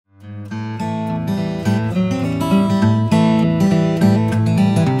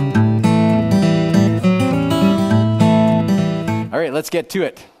let's get to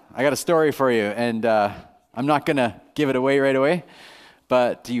it. I got a story for you, and I'm not going to give it away right away,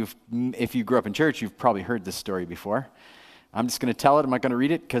 but if you grew up in church, you've probably heard this story before. I'm just going to tell it. I'm not going to read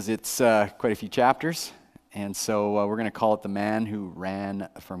it because it's quite a few chapters, and so we're going to call it The Man Who Ran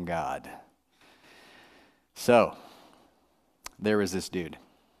from God. So, there was this dude,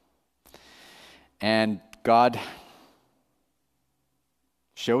 and God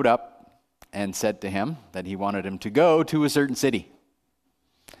showed up and said to him that he wanted him to go to a certain city.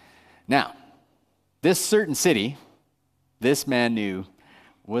 Now, this certain city, this man knew,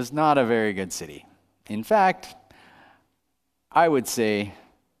 was not a very good city. In fact, I would say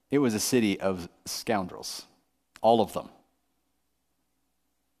it was a city of scoundrels, all of them.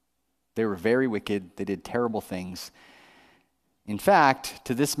 They were very wicked. They did terrible things. In fact,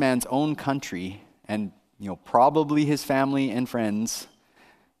 to this man's own country, and probably his family and friends,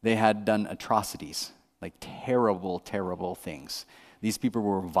 they had done atrocities, like terrible, terrible things. These people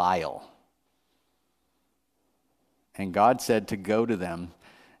were vile. And God said to go to them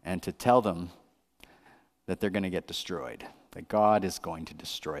and to tell them that they're going to get destroyed, that God is going to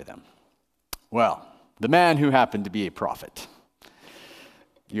destroy them. Well, the man who happened to be a prophet,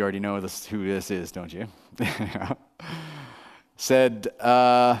 you already know who this is, don't you? Said,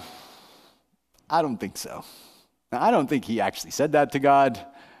 I don't think so. Now, I don't think he actually said that to God,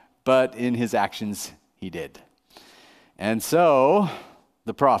 but in his actions, he did. And so,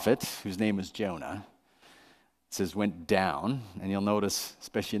 the prophet, whose name was Jonah, it says went down, and you'll notice,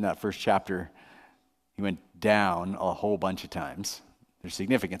 especially in that first chapter, he went down a whole bunch of times. There's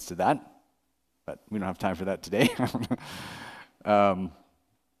significance to that, but we don't have time for that today.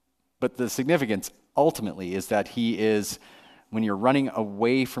 But the significance ultimately is that he is, when you're running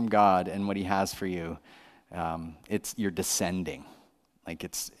away from God and what he has for you, you're descending. Like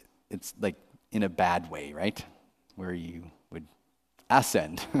it's like in a bad way, right? Where you would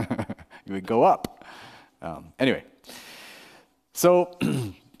ascend, you would go up. Anyway, so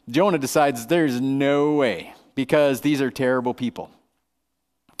Jonah decides there's no way, because these are terrible people.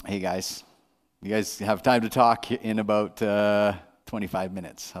 Hey guys, you guys have time to talk in about 25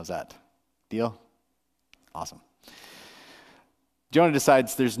 minutes. How's that? Deal? Awesome. Jonah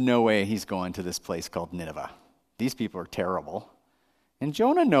decides there's no way he's going to this place called Nineveh. These people are terrible. And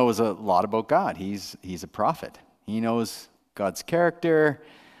Jonah knows a lot about God. He's a prophet. He knows God's character.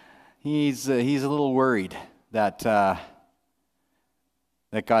 He's a little worried that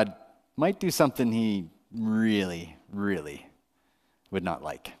God might do something he really, really would not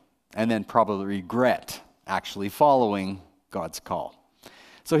like, and then probably regret actually following God's call.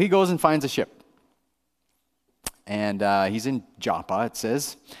 So he goes and finds a ship. And he's in Joppa, it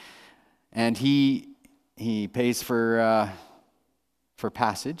says. And he pays for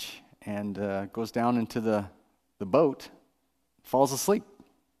passage and goes down into the boat, falls asleep.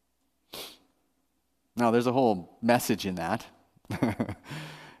 Now, there's a whole message in that.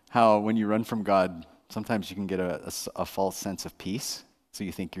 How when you run from God, sometimes you can get a false sense of peace, so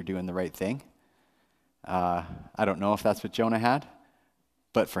you think you're doing the right thing. I don't know if that's what Jonah had,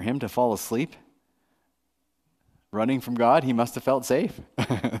 but for him to fall asleep, running from God, he must have felt safe.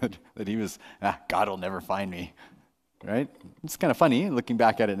 That he was, God will never find me, right? It's kind of funny looking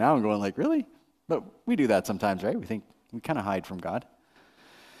back at it now and going like, really? But we do that sometimes, right? We think we kind of hide from God.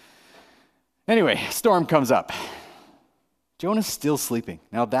 Anyway, storm comes up. Jonah's still sleeping.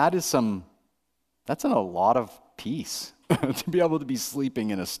 Now that's a lot of peace to be able to be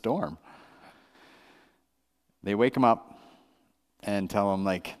sleeping in a storm. They wake him up and tell him,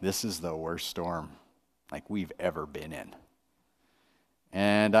 like, this is the worst storm like we've ever been in.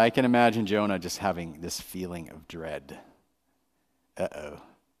 And I can imagine Jonah just having this feeling of dread. Uh-oh.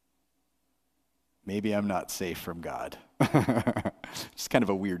 Maybe I'm not safe from God. Just kind of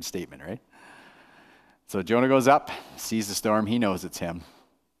a weird statement, right? So Jonah goes up, sees the storm. He knows it's him.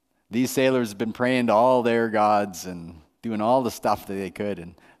 These sailors have been praying to all their gods and doing all the stuff that they could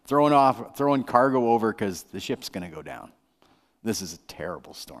and throwing cargo over because the ship's going to go down. This is a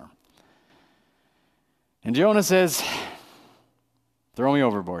terrible storm. And Jonah says, throw me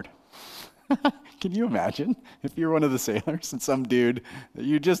overboard. Can you imagine if you're one of the sailors and some dude that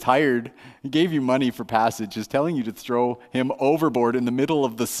you just hired, he gave you money for passage, is telling you to throw him overboard in the middle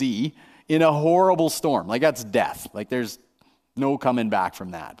of the sea in a horrible storm? Like, that's death. Like, there's no coming back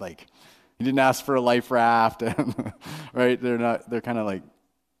from that. Like, he didn't ask for a life raft, right? They're kind of like,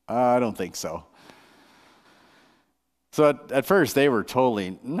 I don't think so. So at first they were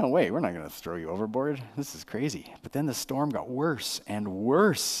totally, no way, we're not going to throw you overboard. This is crazy. But then the storm got worse and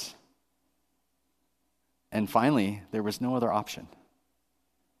worse. And finally, there was no other option.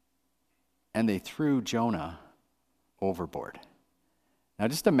 And they threw Jonah overboard. Now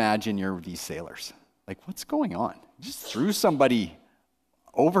just imagine you're these sailors. Like, what's going on? Just threw somebody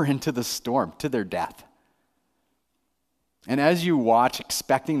over into the storm to their death. And as you watch,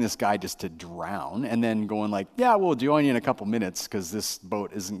 expecting this guy just to drown, and then going like, yeah, we'll join you in a couple minutes because this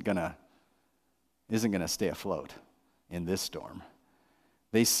boat isn't gonna stay afloat in this storm.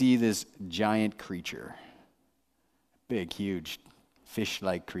 They see this giant creature, big, huge,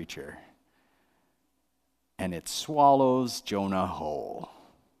 fish-like creature, and it swallows Jonah whole.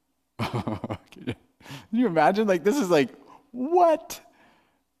 Can you imagine? Like, this is like, what?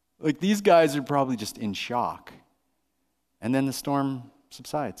 Like, these guys are probably just in shock. And then the storm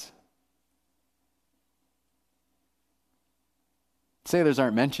subsides. Sailors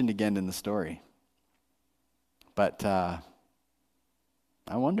aren't mentioned again in the story. But I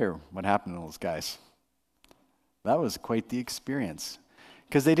wonder what happened to those guys. That was quite the experience.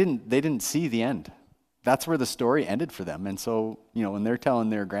 Because they didn't see the end. That's where the story ended for them. And so, when they're telling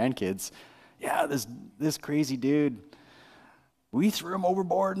their grandkids, yeah, this crazy dude, we threw him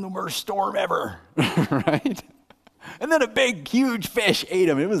overboard in the worst storm ever, right? And then a big, huge fish ate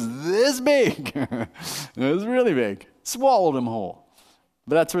him. It was this big. It was really big. Swallowed him whole.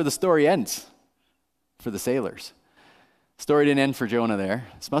 But that's where the story ends for the sailors. Story didn't end for Jonah there.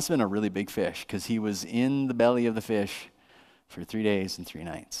 This must have been a really big fish because he was in the belly of the fish for 3 days and 3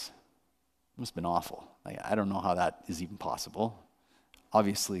 nights. It must have been awful. Like, I don't know how that is even possible.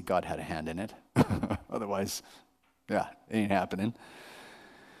 Obviously, God had a hand in it. Otherwise, yeah, it ain't happening.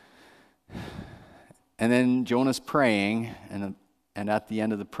 And then Jonah's praying, and at the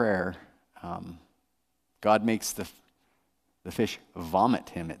end of the prayer, God makes the fish vomit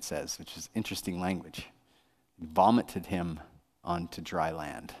him, it says, which is interesting language. He vomited him onto dry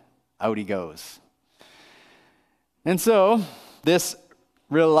land. Out he goes. And so, this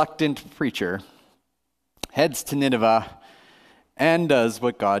reluctant preacher heads to Nineveh and does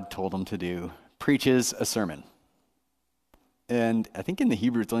what God told him to do, preaches a sermon. And I think in the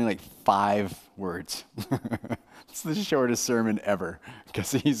Hebrew, it's only like 5 words. It's the shortest sermon ever.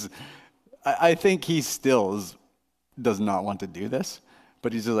 Because I think he still does not want to do this.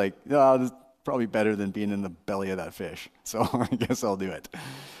 But he's just like, oh, this is probably better than being in the belly of that fish. So I guess I'll do it.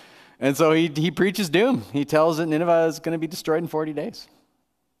 And so he preaches doom. He tells that Nineveh is going to be destroyed in 40 days.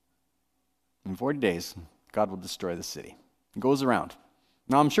 In 40 days, God will destroy the city. It goes around.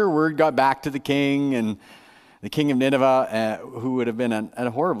 Now, I'm sure word got back to the king, and the king of Nineveh, who would have been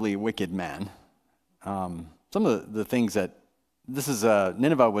a horribly wicked man. Some of the things that,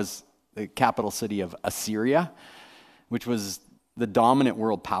 Nineveh was the capital city of Assyria, which was the dominant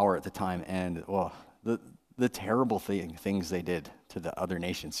world power at the time. And the terrible things they did to the other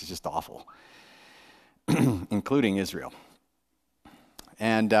nations is just awful, including Israel.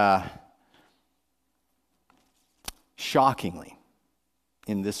 And shockingly,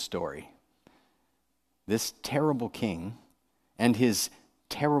 in this story, this terrible king and his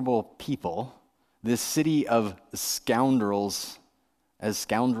terrible people, this city of scoundrels, as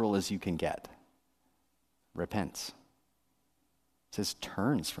scoundrel as you can get, repents. It says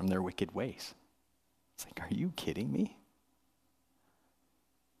turns from their wicked ways. It's like, are you kidding me?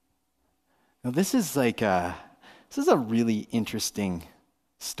 Now this is a really interesting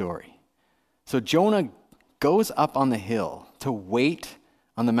story. So Jonah goes up on the hill to wait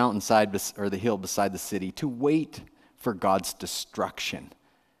on the mountainside or the hill beside the city, to wait for God's destruction.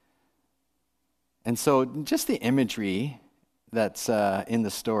 And so just the imagery that's in the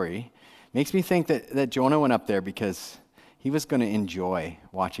story makes me think that Jonah went up there because he was going to enjoy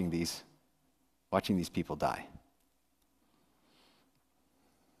watching these people die.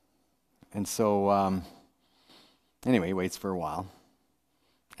 And so anyway, he waits for a while,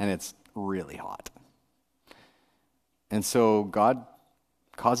 and it's really hot. And so God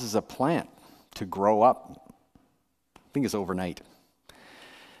causes a plant to grow up. I think it's overnight.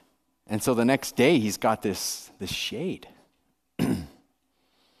 And so the next day, he's got this shade. And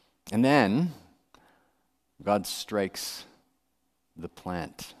then God strikes the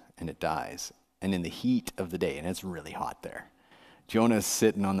plant, and it dies. And in the heat of the day, and it's really hot there, Jonah's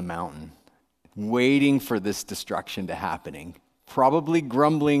sitting on the mountain, waiting for this destruction to happen, probably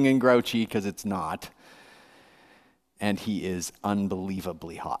grumbling and grouchy because it's not. And he is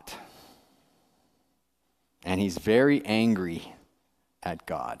unbelievably hot. And he's very angry at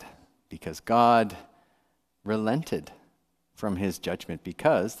God because God relented from his judgment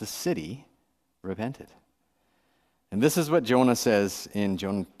because the city repented. And this is what Jonah says in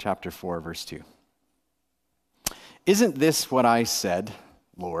Jonah chapter 4, verse 2. Isn't this what I said,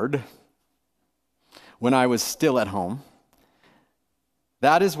 Lord, when I was still at home?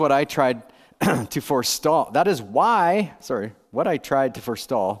 That is what I tried to forestall. That is why what I tried to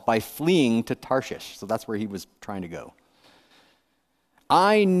forestall by fleeing to Tarshish. So that's where he was trying to go.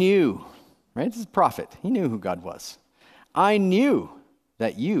 I knew, right? This is a prophet. He knew who God was. I knew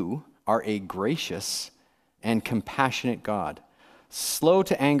that you are a gracious and compassionate God, slow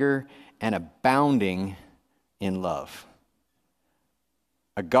to anger and abounding in love.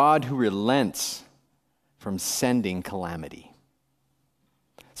 A God who relents from sending calamity.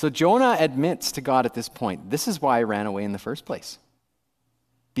 So Jonah admits to God at this point, this is why I ran away in the first place.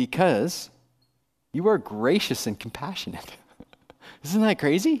 Because you are gracious and compassionate. Isn't that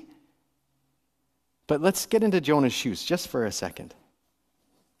crazy? But let's get into Jonah's shoes just for a second.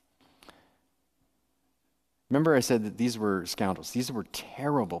 Remember I said that these were scoundrels. These were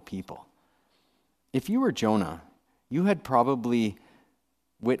terrible people. If you were Jonah, you had probably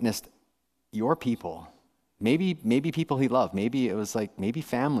witnessed your people, maybe people he loved, maybe it was like, maybe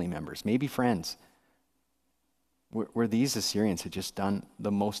family members, maybe friends, where these Assyrians had just done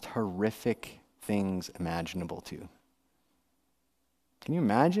the most horrific things imaginable to. Can you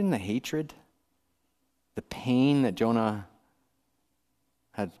imagine the hatred, the pain that Jonah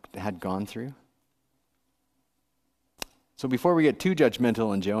had gone through? So before we get too judgmental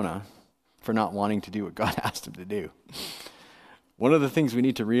on Jonah for not wanting to do what God asked him to do, one of the things we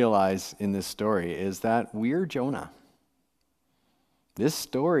need to realize in this story is that we're Jonah. This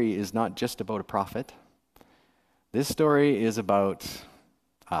story is not just about a prophet. This story is about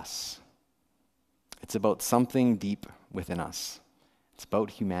us. It's about something deep within us. It's about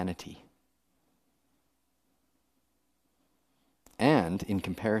humanity. And in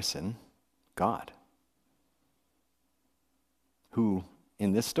comparison, God, who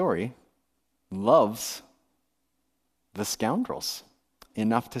in this story loves the scoundrels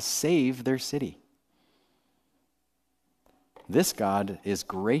enough to save their city. This God is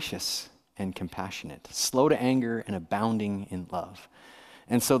gracious and compassionate, slow to anger and abounding in love.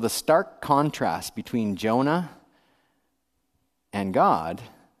 And so the stark contrast between Jonah and God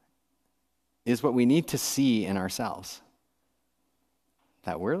is what we need to see in ourselves.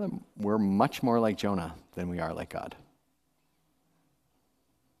 That we're much more like Jonah than we are like God.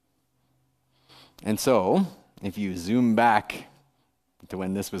 And so, if you zoom back to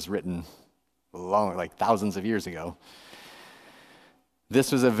when this was written like thousands of years ago,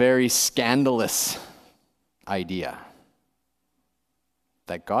 this was a very scandalous idea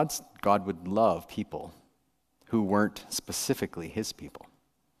that God would love people who weren't specifically his people.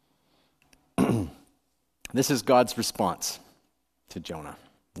 This is God's response to Jonah.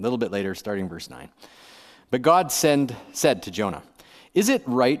 A little bit later, starting verse 9. But God said to Jonah, "Is it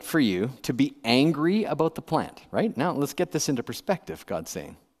right for you to be angry about the plant?" Right? Now, let's get this into perspective, God's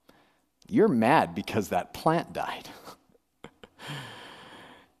saying. You're mad because that plant died.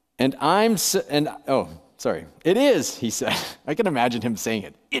 It is, he said. I can imagine him saying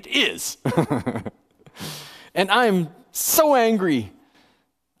it. It is. And I'm so angry.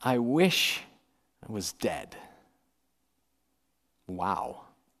 I wish I was dead. Wow.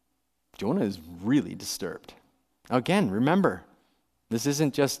 Jonah is really disturbed. Again, remember, this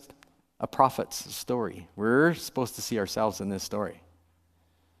isn't just a prophet's story. We're supposed to see ourselves in this story.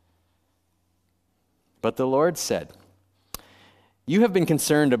 But the Lord said, "You have been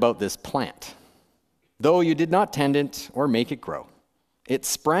concerned about this plant, though you did not tend it or make it grow. It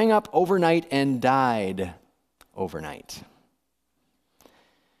sprang up overnight and died overnight.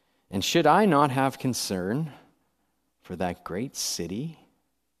 And should I not have concern for that great city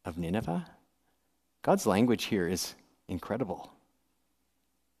of Nineveh?" God's language here is incredible.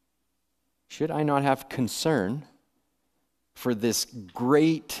 Should I not have concern for this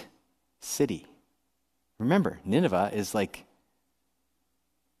great city? Remember, Nineveh is like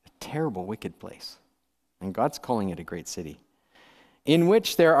a terrible, wicked place. And God's calling it a great city, in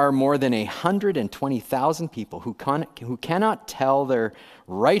which there are more than 120,000 people who cannot tell their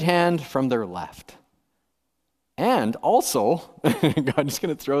right hand from their left. And also, God is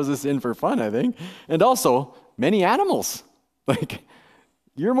going to throw this in for fun, I think, and also many animals. Like,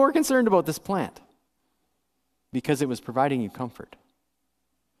 you're more concerned about this plant because it was providing you comfort.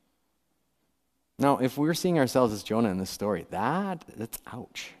 Now, if we're seeing ourselves as Jonah in this story, that's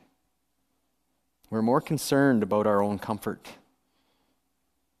ouch. We're more concerned about our own comfort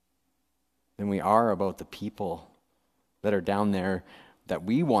than we are about the people that are down there that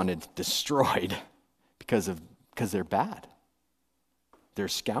we wanted destroyed because they're bad. They're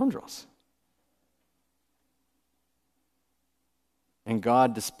scoundrels. And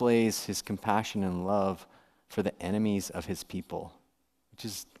God displays his compassion and love for the enemies of his people, which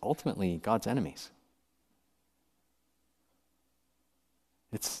is ultimately God's enemies.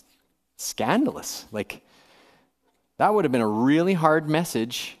 It's scandalous. Like, That would have been a really hard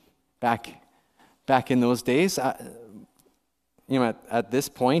message back in those days. At this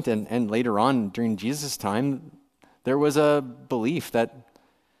point and later on during Jesus' time, there was a belief that,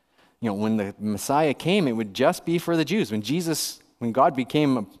 when the Messiah came, it would just be for the Jews. When God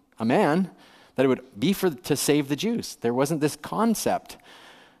became a man, that it would be to save the Jews. There wasn't this concept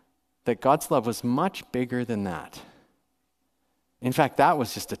that God's love was much bigger than that. In fact, that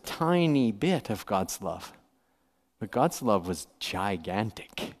was just a tiny bit of God's love. But God's love was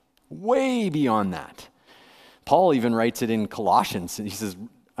gigantic, way beyond that. Paul even writes it in Colossians. He says,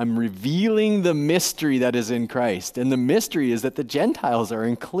 I'm revealing the mystery that is in Christ. And the mystery is that the Gentiles are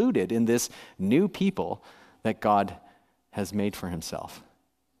included in this new people that God has made for himself.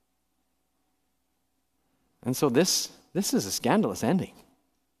 And so this is a scandalous ending.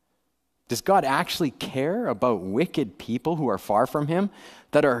 Does God actually care about wicked people who are far from him,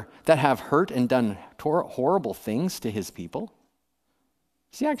 that have hurt and done horrible things to his people?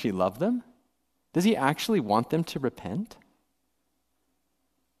 Does he actually love them? Does he actually want them to repent?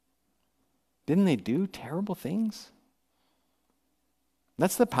 Didn't they do terrible things?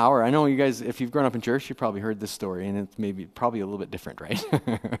 That's the power. I know you guys, if you've grown up in church, you've probably heard this story, and it's probably a little bit different, right?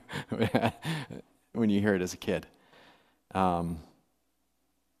 When you hear it as a kid.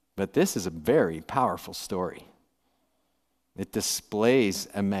 But this is a very powerful story. It displays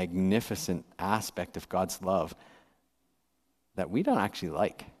a magnificent aspect of God's love that we don't actually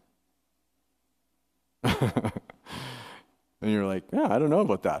like. And you're like, yeah, I don't know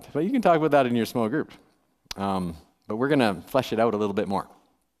about that. But you can talk about that in your small group. But we're going to flesh it out a little bit more.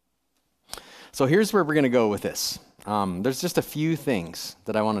 So here's where we're going to go with this. There's just a few things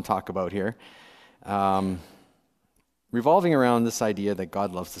that I want to talk about here, revolving around this idea that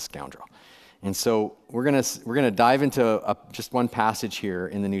God loves the scoundrel. And so we're going to dive into just one passage here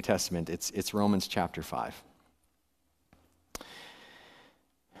in the New Testament. It's Romans chapter 5.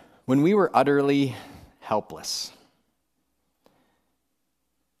 When we were utterly helpless.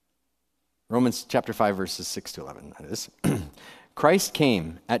 Romans chapter 5, verses 6 to 11, that is. Christ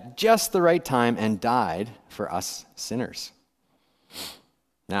came at just the right time and died for us sinners.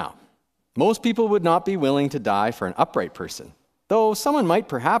 Now, most people would not be willing to die for an upright person, though someone might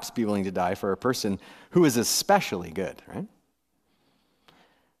perhaps be willing to die for a person who is especially good, right?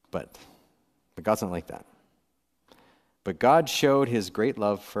 But God's not like that. But God showed his great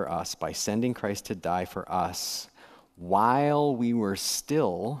love for us by sending Christ to die for us while we were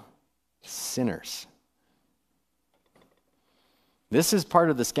still sinners. This is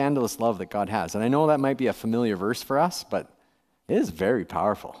part of the scandalous love that God has. And I know that might be a familiar verse for us, but it is very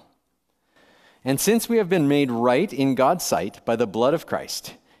powerful. And since we have been made right in God's sight by the blood of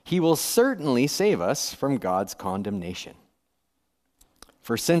Christ, he will certainly save us from God's condemnation.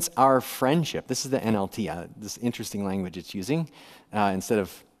 For since our friendship, this is the NLT, this interesting language it's using, instead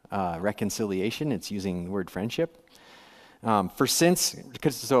of reconciliation, it's using the word friendship. When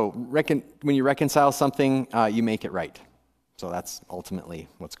you reconcile something, you make it right. So that's ultimately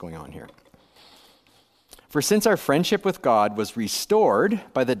what's going on here. For since our friendship with God was restored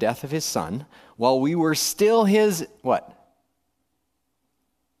by the death of his Son, while we were still his, what?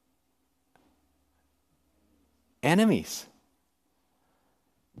 Enemies.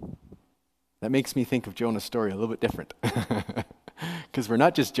 That makes me think of Jonah's story a little bit different. Because we're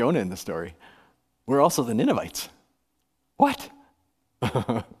not just Jonah in the story. We're also the Ninevites. What?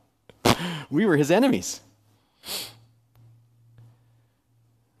 We were his enemies.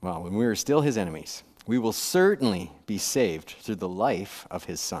 Well, when we were still his enemies, we will certainly be saved through the life of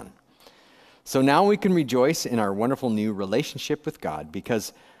his Son. So now we can rejoice in our wonderful new relationship with God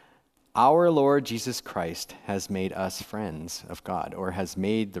because our Lord Jesus Christ has made us friends of God, or has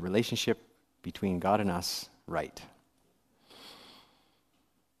made the relationship between God and us right.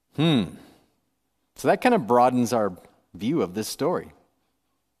 So that kind of broadens our view of this story.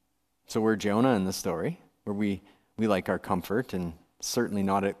 So we're Jonah in the story, where we like our comfort, and certainly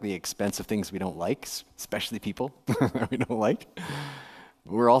not at the expense of things we don't like, especially people that we don't like.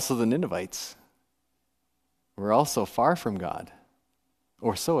 We're also the Ninevites. We're also far from God,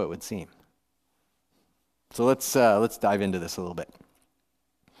 or so it would seem. So let's dive into this a little bit.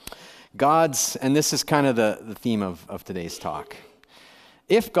 And this is kind of the theme of today's talk.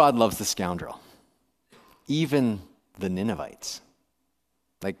 If God loves the scoundrel, even the Ninevites,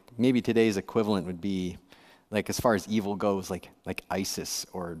 like maybe today's equivalent would be, like as far as evil goes, like ISIS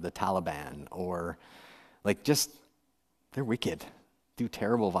or the Taliban, or like just, they're wicked, do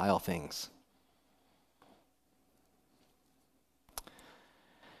terrible, vile things.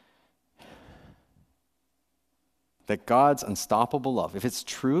 that God's unstoppable love, if it's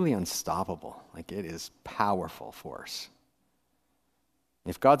truly unstoppable, like it is powerful force.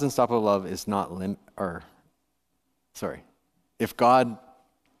 If God's unstoppable love is not if God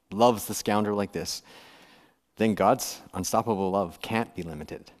loves the scoundrel like this, then God's unstoppable love can't be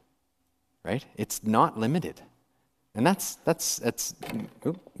limited, right? It's not limited. And that's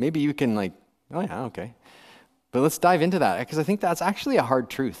maybe you can like, oh yeah, okay. But let's dive into that, because I think that's actually a hard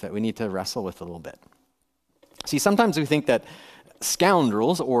truth that we need to wrestle with a little bit. See, sometimes we think that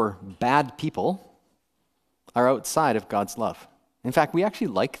scoundrels or bad people are outside of God's love. In fact, we actually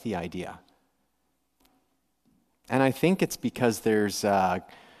like the idea. And I think it's because there's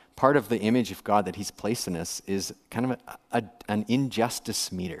part of the image of God that he's placed in us is kind of an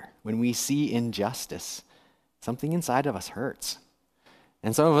injustice meter. When we see injustice, something inside of us hurts.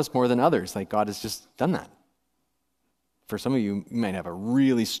 And some of us more than others, like God has just done that. For some of you, you might have a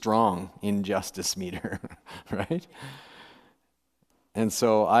really strong injustice meter, right? And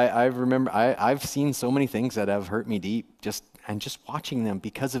so I remember, I've seen so many things that have hurt me deep, just watching them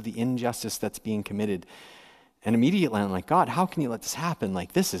because of the injustice that's being committed. And immediately I'm like, God, how can you let this happen?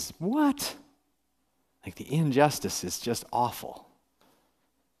 Like, this is what? Like, the injustice is just awful.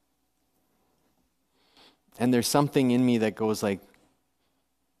 And there's something in me that goes like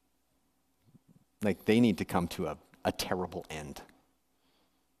they need to come to a terrible end.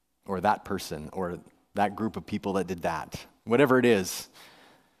 Or that person, or that group of people that did that. Whatever it is.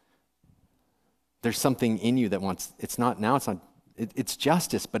 There's something in you that wants, it's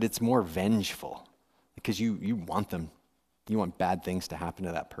justice, but it's more vengeful. Because you want bad things to happen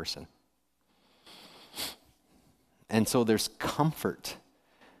to that person. And so there's comfort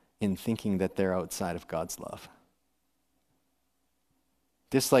in thinking that they're outside of God's love.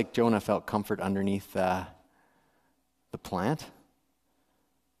 Just like Jonah felt comfort underneath the plant,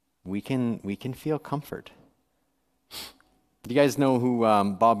 we can feel comfort. Do you guys know who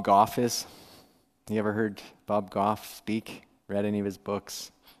Bob Goff is? You ever heard Bob Goff speak? Read any of his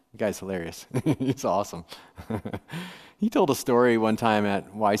books? The guy's hilarious. He's awesome. He told a story one time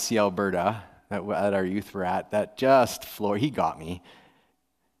at YC Alberta, at our youth were at, that just floored. He got me.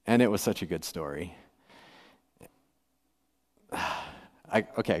 And it was such a good story. I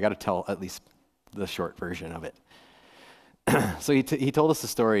got to tell at least the short version of it. So he told us the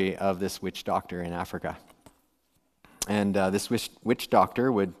story of this witch doctor in Africa. And this witch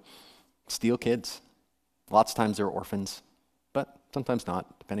doctor would steal kids. Lots of times they were orphans, but sometimes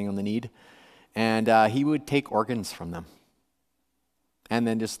not, depending on the need. And he would take organs from them and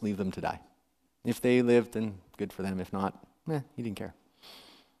then just leave them to die. If they lived, then good for them. If not, he didn't care.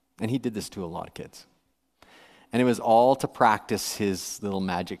 And he did this to a lot of kids. And it was all to practice his little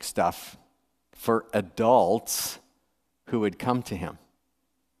magic stuff for adults who would come to him.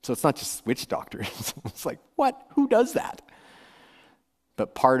 So it's not just witch doctors. It's like, what? Who does that?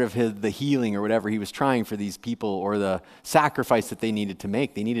 But part of the healing or whatever he was trying for these people, or the sacrifice that they needed to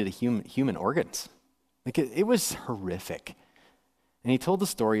make, they needed human organs. Like it was horrific. And he told the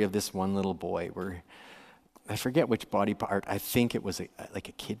story of this one little boy where, I forget which body part, I think it was like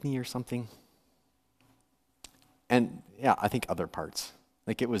a kidney or something. And yeah, I think other parts.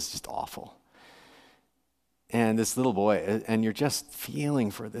 Like it was just awful. And this little boy, and you're just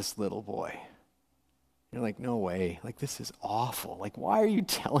feeling for this little boy. You're like, no way. Like, this is awful. Like, why are you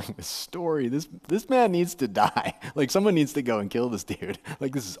telling this story? This man needs to die. Like, someone needs to go and kill this dude.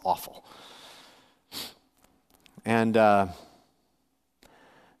 Like, this is awful. And then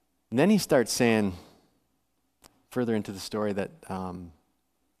he starts saying, further into the story, that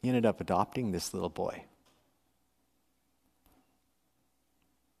he ended up adopting this little boy.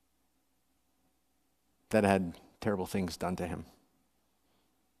 That had terrible things done to him.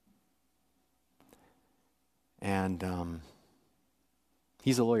 And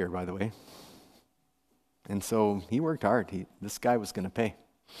he's a lawyer, by the way. And so he worked hard. This guy was going to pay.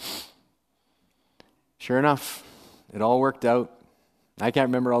 Sure enough, it all worked out. I can't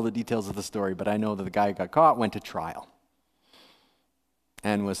remember all the details of the story, but I know that the guy got caught, went to trial,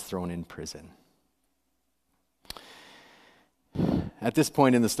 and was thrown in prison. At this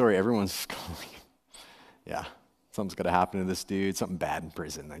point in the story, everyone's going, yeah, something's going to happen to this dude, something bad in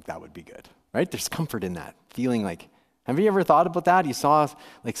prison. Like, that would be good. Right? There's comfort in that. Feeling like, have you ever thought about that? You saw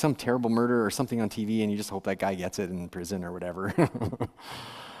like some terrible murder or something on TV and you just hope that guy gets it in prison or whatever.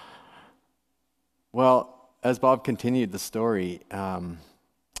 Well, as Bob continued the story,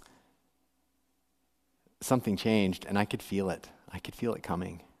 something changed and I could feel it. I could feel it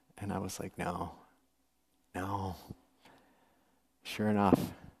coming. And I was like, no. Sure enough,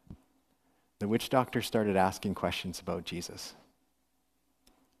 the witch doctor started asking questions about Jesus.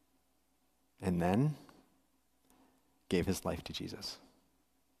 And then gave his life to Jesus.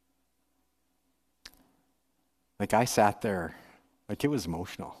 Like I sat there, like it was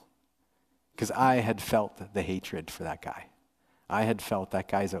emotional. Because I had felt the hatred for that guy. I had felt that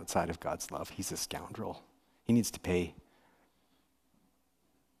guy's outside of God's love. He's a scoundrel. He needs to pay.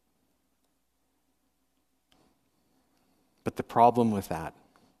 But the problem with that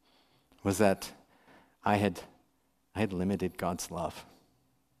was that I had limited God's love.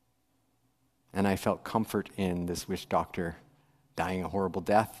 And I felt comfort in this witch doctor dying a horrible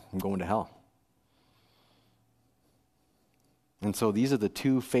death and going to hell. And so these are the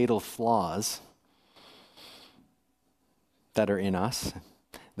two fatal flaws that are in us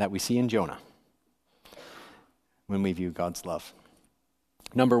that we see in Jonah when we view God's love.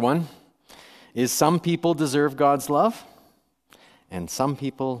 Number one is some people deserve God's love and some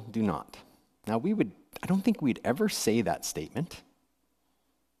people do not. Now I don't think we'd ever say that statement,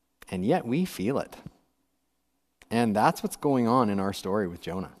 and yet we feel it. And that's what's going on in our story with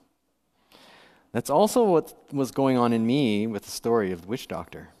Jonah. That's also what was going on in me with the story of the witch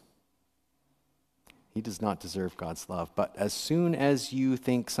doctor. He does not deserve God's love. But as soon as you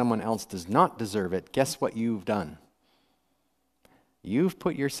think someone else does not deserve it, guess what you've done? You've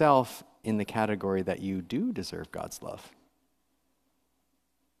put yourself in the category that you do deserve God's love.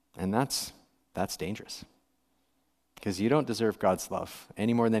 And that's dangerous. Because you don't deserve God's love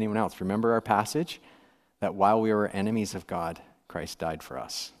any more than anyone else. Remember our passage? That while we were enemies of God, Christ died for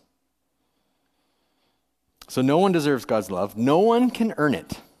us. So no one deserves God's love. No one can earn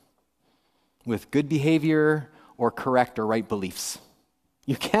it with good behavior or correct or right beliefs.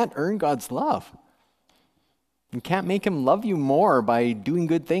 You can't earn God's love. You can't make him love you more by doing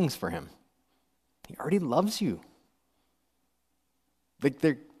good things for him. He already loves you.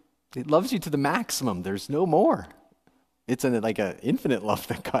 It loves you to the maximum. There's no more. It's like an infinite love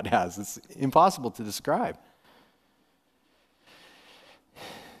that God has. It's impossible to describe.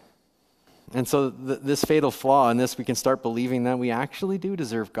 And so this fatal flaw in this, we can start believing that we actually do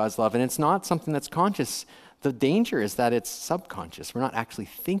deserve God's love. And it's not something that's conscious. The danger is that it's subconscious. We're not actually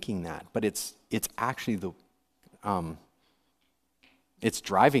thinking that, but it's actually it's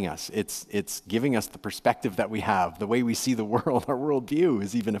driving us. It's giving us the perspective that we have. The way we see the world, our worldview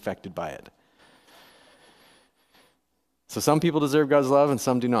is even affected by it. So some people deserve God's love and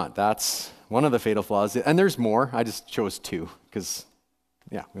some do not. That's one of the fatal flaws. And there's more. I just chose two because,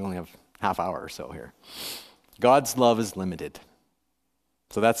 we only have half hour or so here. God's love is limited.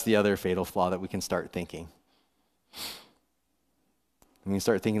 So that's the other fatal flaw that we can start thinking. We can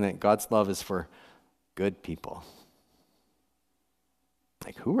start thinking that God's love is for good people.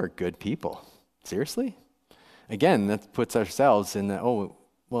 Like, who are good people? Seriously? Again, that puts ourselves in the,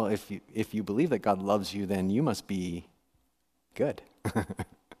 if you believe that God loves you, then you must be good.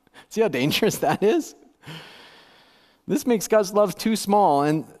 See how dangerous that is? This makes God's love too small.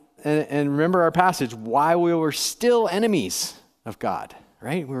 And remember our passage, while we were still enemies of God,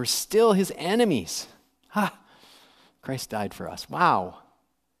 right? We were still his enemies. Christ died for us. Wow.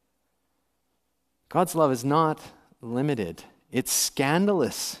 God's love is not limited. It's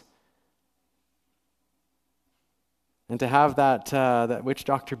scandalous. And to have that witch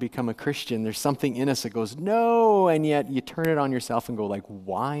doctor become a Christian, there's something in us that goes, no, and yet you turn it on yourself and go like,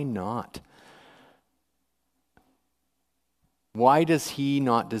 why not? Why does he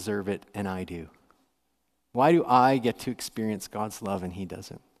not deserve it and I do? Why do I get to experience God's love and he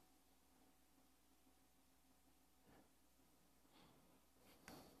doesn't?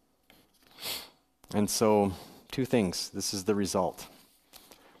 And so, two things. This is the result.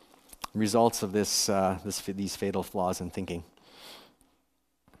 Results of these fatal flaws in thinking.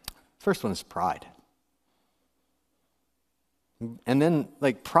 First one is pride. And then,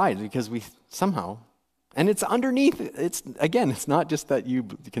 pride, because we somehow, and it's underneath, it's not just that you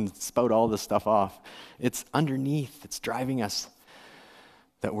can spout all this stuff off. It's underneath, it's driving us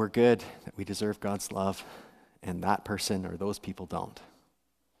that we're good, that we deserve God's love, and that person or those people don't.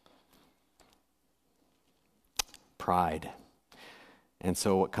 Pride. And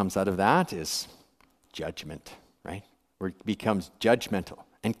so what comes out of that is judgment, right? Where it becomes judgmental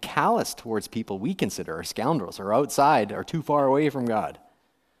and callous towards people we consider are scoundrels or outside or too far away from God.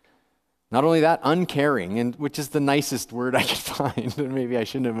 Not only that, uncaring, and which is the nicest word I could find. Maybe I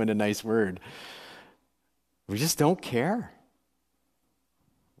shouldn't have been a nice word. We just don't care.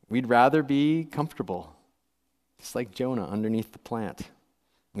 We'd rather be comfortable, just like Jonah underneath the plant.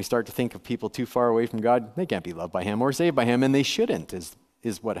 We start to think of people too far away from God, they can't be loved by him or saved by him, and they shouldn't,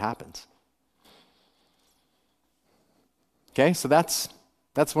 is what happens. Okay, so that's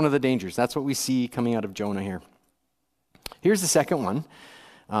one of the dangers. That's what we see coming out of Jonah here. Here's the second one.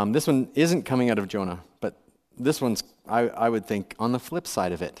 This one isn't coming out of Jonah, but this one's, I would think, on the flip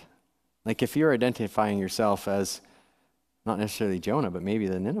side of it. Like if you're identifying yourself as not necessarily Jonah, but maybe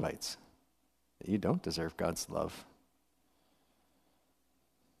the Ninevites, that you don't deserve God's love.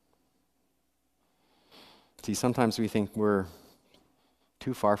 See, sometimes we think we're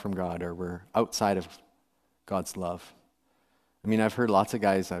too far from God or we're outside of God's love. I mean, I've heard lots of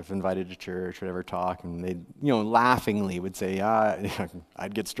guys I've invited to church, whatever, talk, and they, laughingly would say,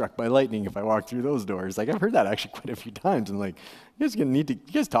 I'd get struck by lightning if I walked through those doors. Like, I've heard that actually quite a few times. And like, you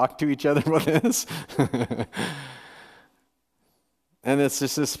guys talk to each other about this? And it's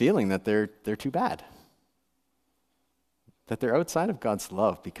just this feeling that they're too bad. That they're outside of God's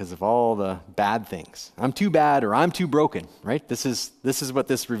love because of all the bad things. I'm too bad or I'm too broken, right? This is what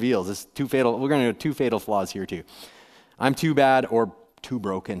this reveals. We're going to go two fatal flaws here too. I'm too bad or too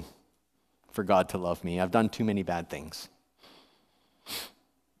broken for God to love me. I've done too many bad things.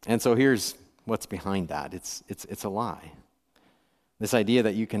 And so here's what's behind that. It's a lie. This idea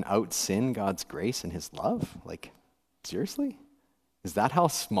that you can out-sin God's grace and his love? Like, seriously? Is that how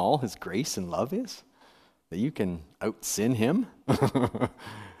small his grace and love is? That you can out-sin him?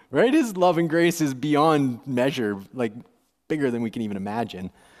 Right? His love and grace is beyond measure, like bigger than we can even imagine.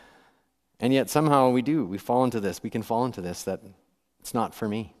 And yet somehow we can fall into this, that it's not for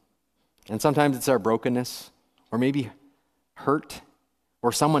me. And sometimes it's our brokenness, or maybe hurt,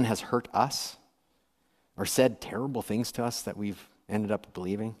 or someone has hurt us, or said terrible things to us that we've ended up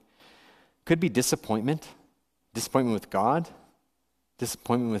believing. Could be disappointment with God,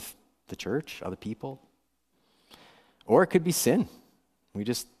 disappointment with the church, other people. Or it could be sin. We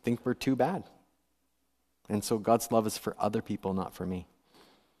just think we're too bad. And so God's love is for other people, not for me.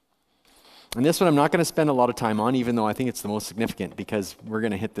 And this one I'm not going to spend a lot of time on, even though I think it's the most significant, because we're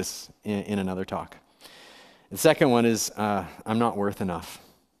going to hit this in another talk. The second one is I'm not worth enough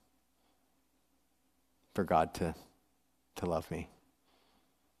for God to love me.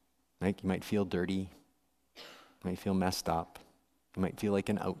 Like, you might feel dirty. You might feel messed up. You might feel like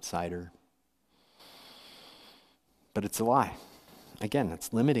an outsider. But it's a lie. Again,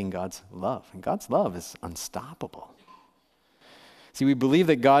 it's limiting God's love. And God's love is unstoppable. See, we believe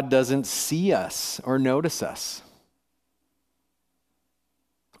that God doesn't see us or notice us.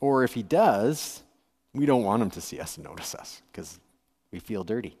 Or if he does, we don't want him to see us and notice us because we feel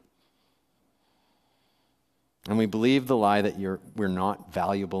dirty. And we believe the lie that we're not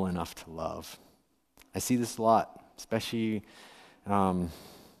valuable enough to love. I see this a lot, especially, I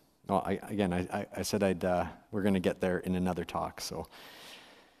said we're going to get there in another talk. So,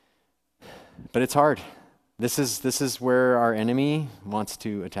 but it's hard. This is where our enemy wants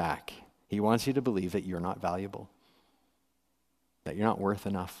to attack. He wants you to believe that you're not valuable, that you're not worth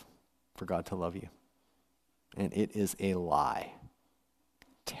enough for God to love you. And it is a lie.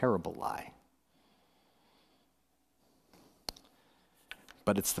 Terrible lie.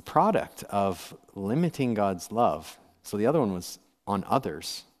 But it's the product of limiting God's love. So the other one was on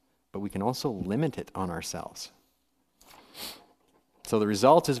others, but we can also limit it on ourselves. So the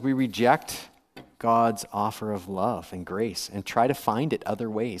result is we reject God's offer of love and grace and try to find it other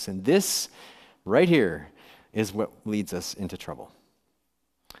ways. And this right here is what leads us into trouble.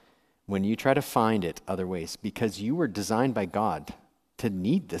 When you try to find it other ways, because you were designed by God to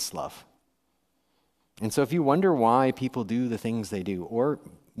need this love. And so if you wonder why people do the things they do, or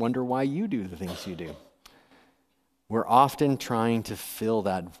wonder why you do the things you do, we're often trying to fill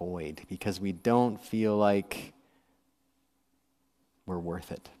that void because we don't feel like we're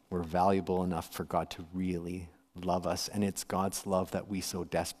worth it. We're valuable enough for God to really love us, and it's God's love that we so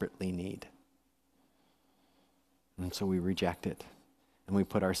desperately need. And so we reject it, and we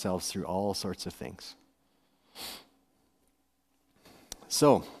put ourselves through all sorts of things.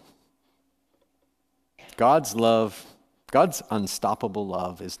 So, God's unstoppable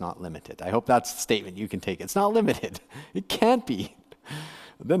love is not limited. I hope that's the statement you can take. It's not limited. It can't be.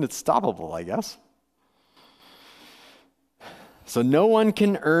 Then it's stoppable, I guess. So no one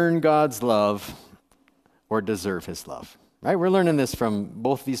can earn God's love or deserve his love. Right? We're learning this from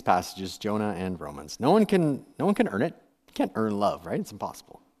both these passages, Jonah and Romans. No one can earn it. You can't earn love, right? It's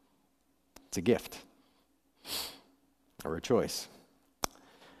impossible. It's a gift or a choice.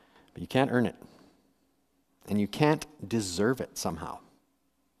 But you can't earn it. And you can't deserve it somehow.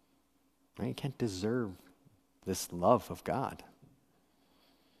 Right? You can't deserve this love of God.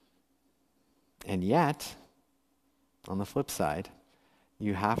 And yet, on the flip side,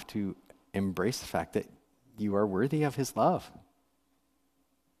 you have to embrace the fact that you are worthy of his love.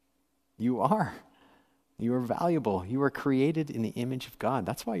 You are. You are valuable. You are created in the image of God.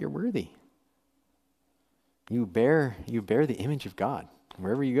 That's why you're worthy. You bear the image of God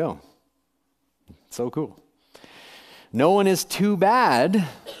wherever you go. It's so cool. No one is too bad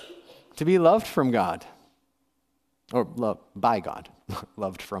to be loved from God, or loved by God,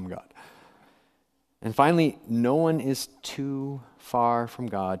 loved from God. And finally, no one is too far from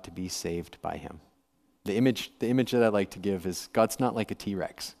God to be saved by him. The image that I like to give is God's not like a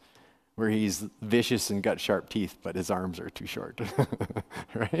T-Rex, where he's vicious and got sharp teeth, but his arms are too short,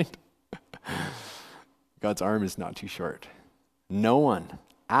 right? God's arm is not too short. No one,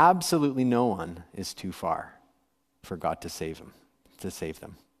 absolutely no one, is too far for God to save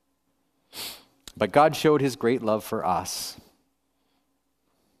them. But God showed his great love for us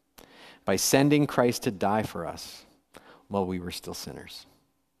by sending Christ to die for us while we were still sinners.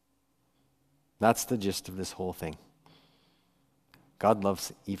 That's the gist of this whole thing. God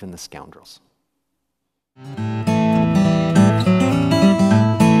loves even the scoundrels.